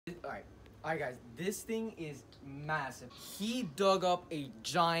Alright guys, this thing is massive. He dug up a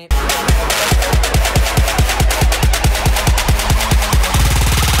giant...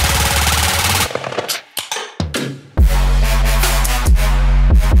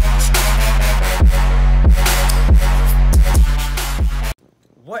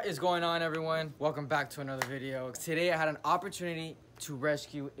 What is going on, everyone? Welcome back to another video. Today I had an opportunity to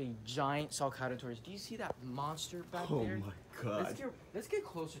rescue a giant sulcata tortoise. Do you see that monster back there? Oh my god. Let's get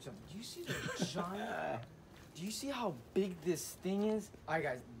closer to him. Do you see the giant? Do you see how big this thing is? Alright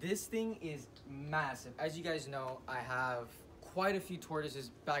guys, this thing is massive. As you guys know, I have quite a few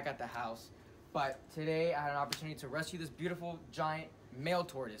tortoises back at the house. But today I had an opportunity to rescue this beautiful giant male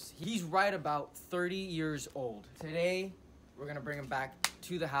tortoise. He's right about 30 years old. Today, we're gonna bring him back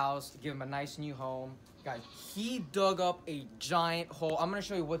to the house, give him a nice new home. Guys, he dug up a giant hole. I'm gonna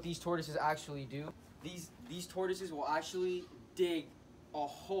show you what these tortoises actually do. These tortoises will actually dig a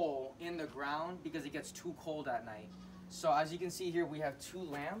hole in the ground because it gets too cold at night. So as you can see here, we have 2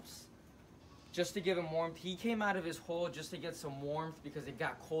 lamps just to give him warmth. He came out of his hole just to get some warmth because it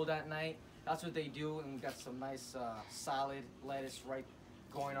got cold at night. That's what they do, and we got some nice salad lettuce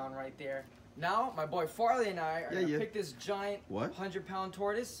going on right there. Now, my boy Farley and I are gonna pick this giant 100-pound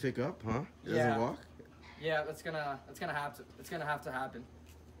tortoise. Pick up, huh? It doesn't walk? Yeah, it's gonna have to happen.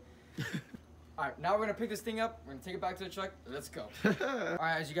 All right, now we're gonna pick this thing up. We're gonna take it back to the truck. Let's go. All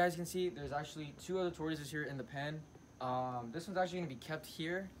right, as you guys can see, there's actually 2 other tortoises here in the pen. This one's actually gonna be kept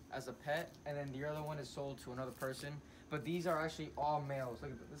here as a pet, and then the other one is sold to another person. But these are actually all males.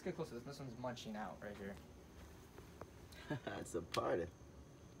 Look at this. Let's get close to this. This one's munching out right here. It's a party.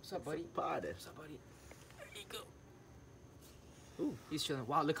 What's up, buddy? Party. What's up, buddy? There you go. Ooh, he's chilling.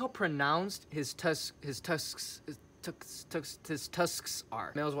 Wow, look how pronounced his tusks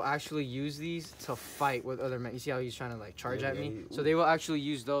are. Males will actually use these to fight with other males. You see how he's trying to like charge at me? So they will actually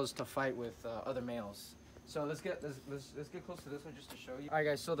use those to fight with other males. So let's get close to this one just to show you. All right,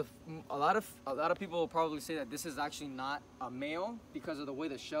 guys. So a lot of people will probably say that this is actually not a male because of the way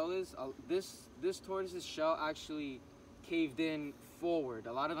the shell is. This tortoise's shell actually caved in forward.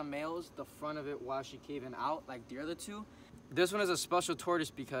 A lot of the males, the front of it will actually cave in out like the other 2. This one is a special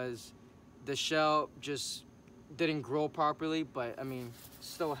tortoise because the shell just didn't grow properly, but I mean,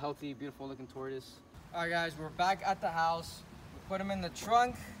 still a healthy, beautiful looking tortoise. All right, guys, we're back at the house. We put him in the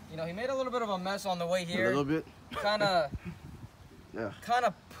trunk. You know, he made a little bit of a mess on the way here. A little bit. Kind of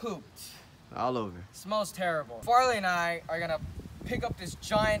pooped. All over. Smells terrible. Farley and I are gonna pick up this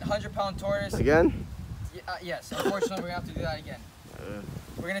giant 100-pound tortoise. Again? Yes, unfortunately, we're gonna have to do that again.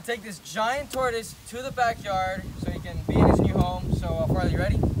 We're gonna take this giant tortoise to the backyard so he can be in his new home. So, Farley, you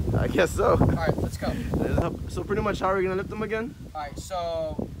ready? I guess so. All right, let's go. So pretty much how are we gonna lift him again? All right,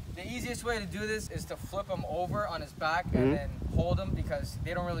 so the easiest way to do this is to flip him over on his back and then hold him because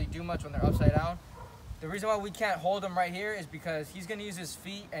they don't really do much when they're upside down. The reason why we can't hold him right here is because he's gonna use his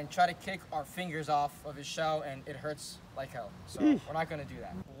feet and try to kick our fingers off of his shell, and it hurts like hell. So we're not gonna do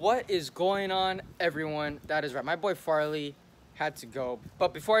that. What is going on, everyone? That is right, my boy Farley had to go.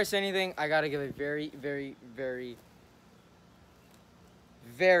 But before I say anything, I gotta give a very, very, very,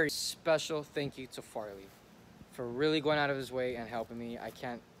 very special thank you to Farley for really going out of his way and helping me. I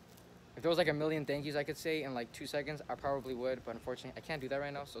can't, if there was like a million thank yous I could say in like 2 seconds, I probably would, but unfortunately I can't do that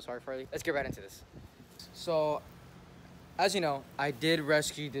right now, so sorry, Farley. Let's get right into this. So, as you know, I did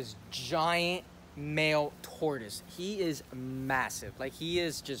rescue this giant male tortoise. He is massive. Like, he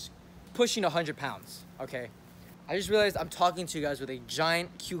is just pushing 100 pounds, okay? I just realized I'm talking to you guys with a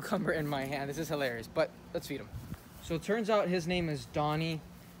giant cucumber in my hand. This is hilarious, but let's feed him. So it turns out his name is Donnie.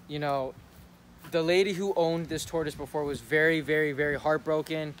 You know, the lady who owned this tortoise before was very, very, very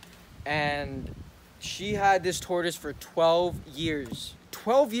heartbroken, and she had this tortoise for 12 years.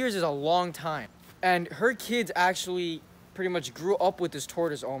 12 years is a long time. And her kids actually pretty much grew up with this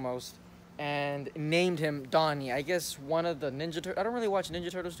tortoise almost and named him Donnie. I guess one of the I don't really watch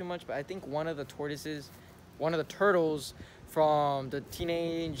Ninja Turtles too much, but I think one of the turtles from the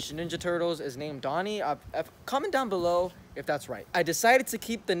Teenage Ninja Turtles is named Donnie. Comment down below if that's right. I decided to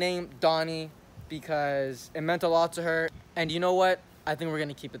keep the name Donnie because it meant a lot to her. And you know what? I think we're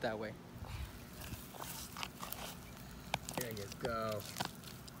gonna keep it that way. There you go.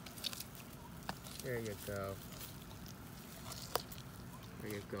 There you go.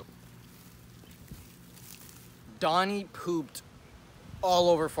 There you go. Donnie pooped all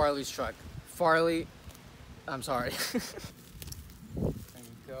over Farley's truck. Farley, I'm sorry. There you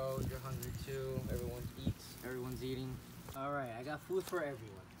go. You're hungry too. Everyone's eating. All right, I got food for everyone.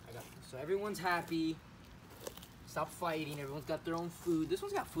 So everyone's happy. Stop fighting. Everyone's got their own food. This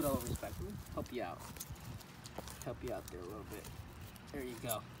one's got food all over his back. Let me help you out. Help you out there a little bit. There you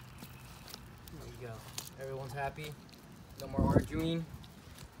go. There you go. Everyone's happy. No more arguing.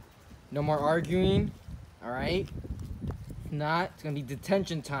 No more arguing. All right. If not, it's gonna be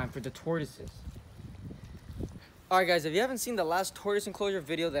detention time for the tortoises. All right, guys. If you haven't seen the last tortoise enclosure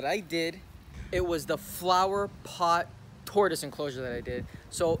video that I did, it was the flower pot tortoise enclosure that I did.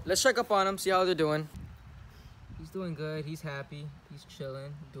 So let's check up on them, see how they're doing. He's doing good. He's happy. He's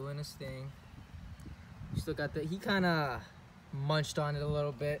chilling, doing his thing. We still got the. He kind of munched on it a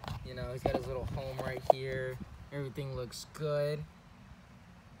little bit. You know, he's got his little home right here. Everything looks good.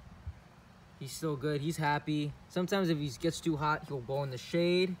 He's still good. He's happy. Sometimes if he gets too hot, he'll go in the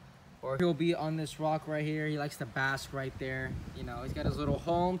shade, or he'll be on this rock right here. He likes to bask right there. You know, he's got his little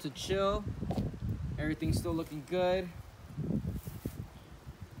home to chill. Everything's still looking good.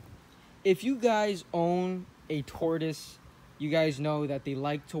 If you guys own a tortoise, you guys know that they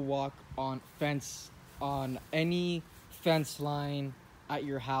like to walk on any fence line at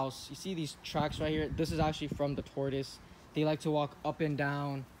your house. You see these tracks right here? This is actually from the tortoise. They like to walk up and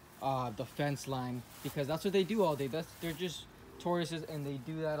down the fence line because that's what they do all day. They're just tortoises and they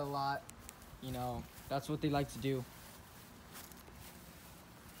do that a lot. You know, that's what they like to do.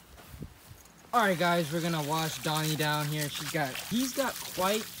 All right, guys, we're gonna wash Donnie down here. He's got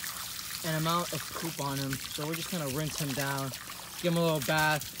quite an amount of poop on him, so we're just gonna rinse him down, give him a little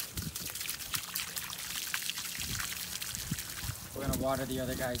bath. We're gonna water the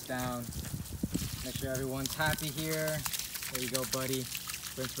other guys down. Make sure everyone's happy here. There you go, buddy.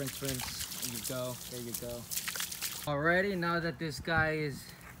 Rinse, rinse, rinse. There you go. There you go. Alrighty, now that this guy is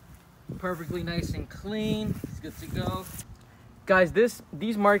perfectly nice and clean, he's good to go. Guys,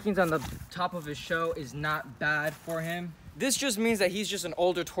 these markings on the top of his shell is not bad for him. This just means that he's just an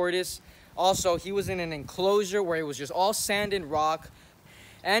older tortoise. Also, he was in an enclosure where it was just all sand and rock,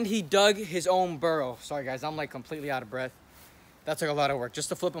 and he dug his own burrow. Sorry, guys, I'm like completely out of breath. That took a lot of work. Just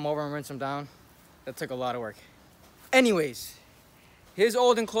to flip him over and rinse him down, that took a lot of work. Anyways, his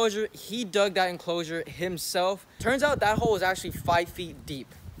old enclosure, he dug that enclosure himself. Turns out that hole was actually 5 feet deep.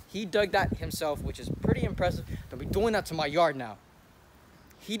 He dug that himself, which is pretty impressive. Don't be doing that to my yard now.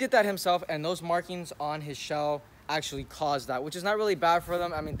 He did that himself, and those markings on his shell actually caused that, which is not really bad for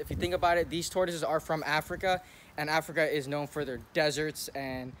them. I mean, if you think about it, these tortoises are from Africa, and Africa is known for their deserts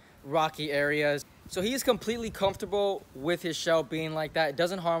and rocky areas. So he is completely comfortable with his shell being like that. It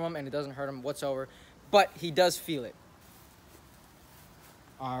doesn't harm him and it doesn't hurt him whatsoever, but he does feel it.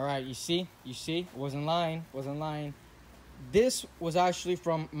 All right, you see, wasn't lying. This was actually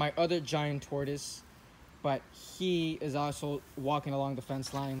from my other giant tortoise, but he is also walking along the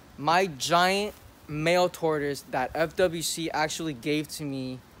fence line. My giant male tortoise that FWC actually gave to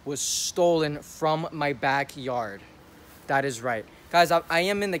me was stolen from my backyard. That is right. Guys, I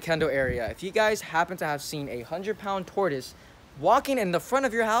am in the Kendall area. If you guys happen to have seen a 100-pound tortoise walking in the front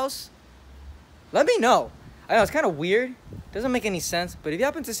of your house, let me know. I know it's kind of weird. Doesn't make any sense. But if you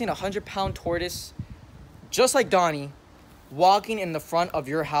happen to see a 100-pound tortoise, just like Donnie, walking in the front of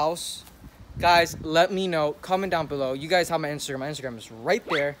your house, guys, let me know. Comment down below. You guys have my Instagram. My Instagram is right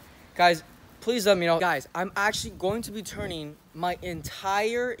there. Guys, please let me know. Guys, I'm actually going to be turning my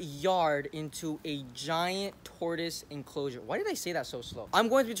entire yard into a giant tortoise enclosure. Why did I say that so slow? I'm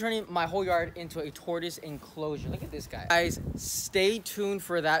going to be turning my whole yard into a tortoise enclosure. Look at this guy. Guys, stay tuned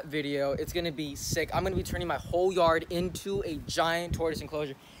for that video. It's going to be sick. I'm going to be turning my whole yard into a giant tortoise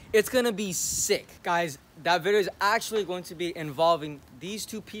enclosure. It's going to be sick. Guys, that video is actually going to be involving these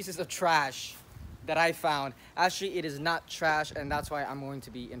two pieces of trash that I found. Actually, it is not trash, and that's why I'm going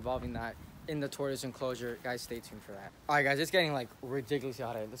to be involving that in the tortoise enclosure. Guys, stay tuned for that. All right, guys, it's getting like ridiculously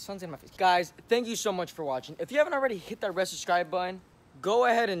hot. The sun's in my face. Guys, thank you so much for watching. If you haven't already hit that red subscribe button, go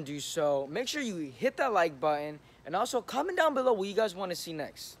ahead and do so. Make sure you hit that like button, and also comment down below what you guys want to see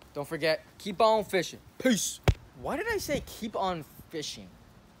next. Don't forget, keep on fishing. Peace. Why did I say keep on fishing?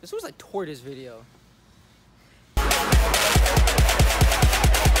 This was a tortoise video.